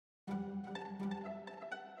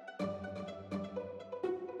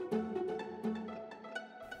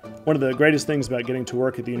One of the greatest things about getting to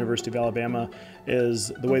work at the University of Alabama is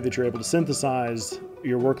the way that you're able to synthesize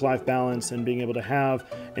your work-life balance and being able to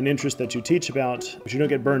have an interest that you teach about, but you don't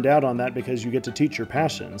get burned out on that because you get to teach your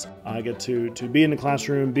passions. I get to be in the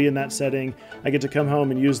classroom, be in that setting. I get to come home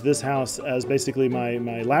and use this house as basically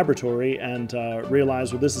my laboratory and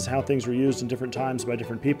realize, well, this is how things were used in different times by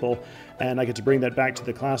different people, and I get to bring that back to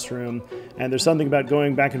the classroom. And there's something about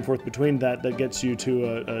going back and forth between that gets you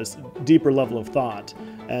to a deeper level of thought.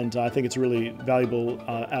 And I think it's a really valuable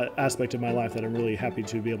aspect of my life that I'm really happy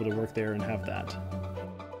to be able to work there and have that.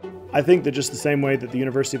 I think that just the same way that the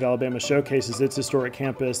University of Alabama showcases its historic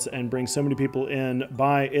campus and brings so many people in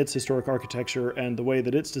by its historic architecture and the way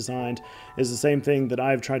that it's designed is the same thing that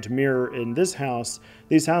I've tried to mirror in this house.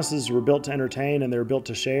 These houses were built to entertain and they're built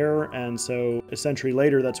to share, and so a century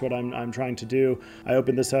later that's what I'm trying to do. I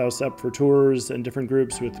opened this house up for tours and different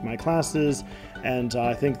groups with my classes, and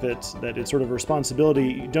I think that it's sort of a responsibility.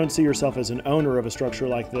 You don't see yourself as an owner of a structure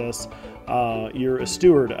like this. You're a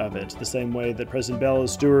steward of it, the same way that President Bell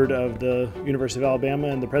is steward of the University of Alabama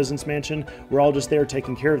and the President's Mansion. We're all just there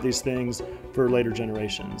taking care of these things for later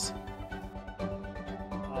generations.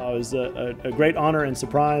 It was a great honor and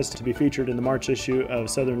surprise to be featured in the March issue of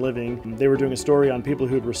Southern Living. They were doing a story on people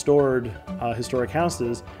who had restored historic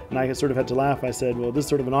houses, and I sort of had to laugh. I said, well, this is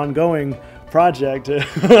sort of an ongoing project.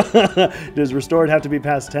 Does restored have to be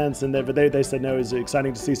past tense? But they said, no, it's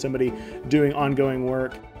exciting to see somebody doing ongoing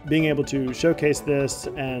work. Being able to showcase this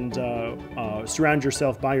and surround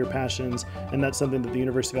yourself by your passions, and that's something that the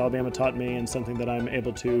University of Alabama taught me and something that I'm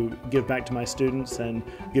able to give back to my students and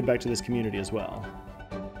give back to this community as well.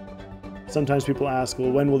 Sometimes people ask, well,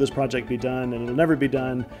 when will this project be done? And it'll never be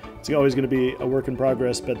done. It's always going to be a work in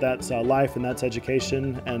progress, but that's life and that's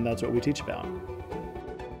education, and that's what we teach about.